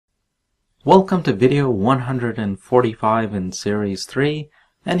Welcome to video 145 in Series 3,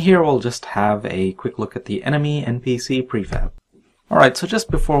 and here we'll just have a quick look at the enemy NPC prefab. Alright, so just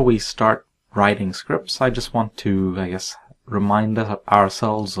before we start writing scripts, I just want to, remind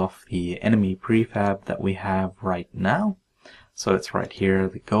ourselves of the enemy prefab that we have right now. So it's right here,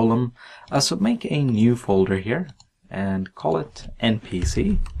 the golem. So make a new folder here and call it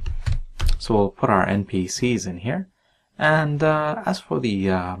NPC. So we'll put our NPCs in here. And as for the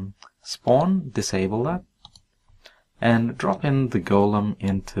spawn, disable that and drop in the golem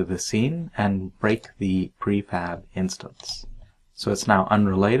into the scene and break the prefab instance. So it's now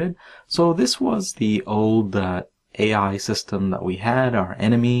unrelated. So this was the old AI system that we had, our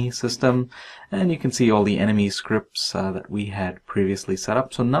enemy system, and you can see all the enemy scripts that we had previously set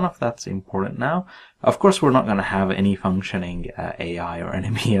up. So none of that's important now. Of course, we're not going to have any functioning AI or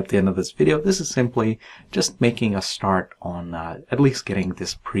enemy at the end of this video. This is simply just making a start on at least getting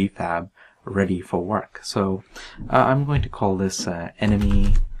this prefab ready for work. So I'm going to call this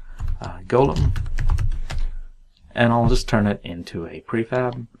enemy golem, and I'll just turn it into a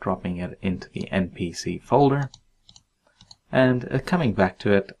prefab, dropping it into the NPC folder. And coming back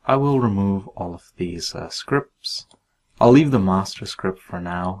to it, I will remove all of these scripts. I'll leave the master script for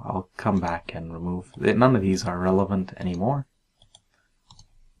now. I'll come back and remove it. None of these are relevant anymore.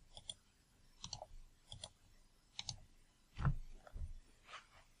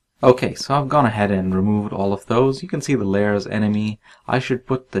 Okay, so I've gone ahead and removed all of those. You can see the layers enemy. I should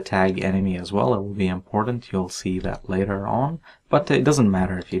put the tag enemy as well. It will be important. You'll see that later on. But it doesn't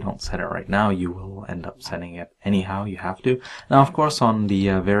matter if you don't set it right now. You will end up setting it anyhow. You have to. Now, of course, on the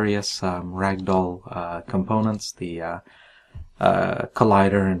various ragdoll components, the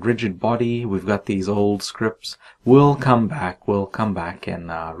collider and rigid body, we've got these old scripts. We'll come back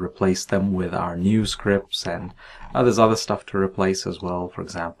and replace them with our new scripts, and there's other stuff to replace as well. For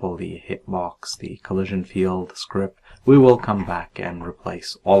example, the hitbox, the collision field script. We will come back and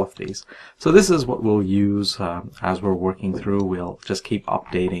replace all of these. So this is what we'll use as we're working through. We'll just keep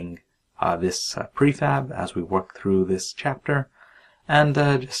updating this prefab as we work through this chapter. And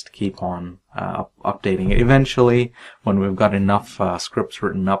just keep on updating it. Eventually, when we've got enough scripts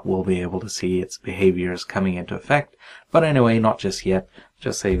written up, we'll be able to see its behaviors coming into effect. But anyway, not just yet.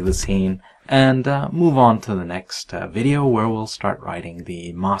 Just save the scene and move on to the next video where we'll start writing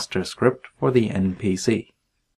the master script for the NPC.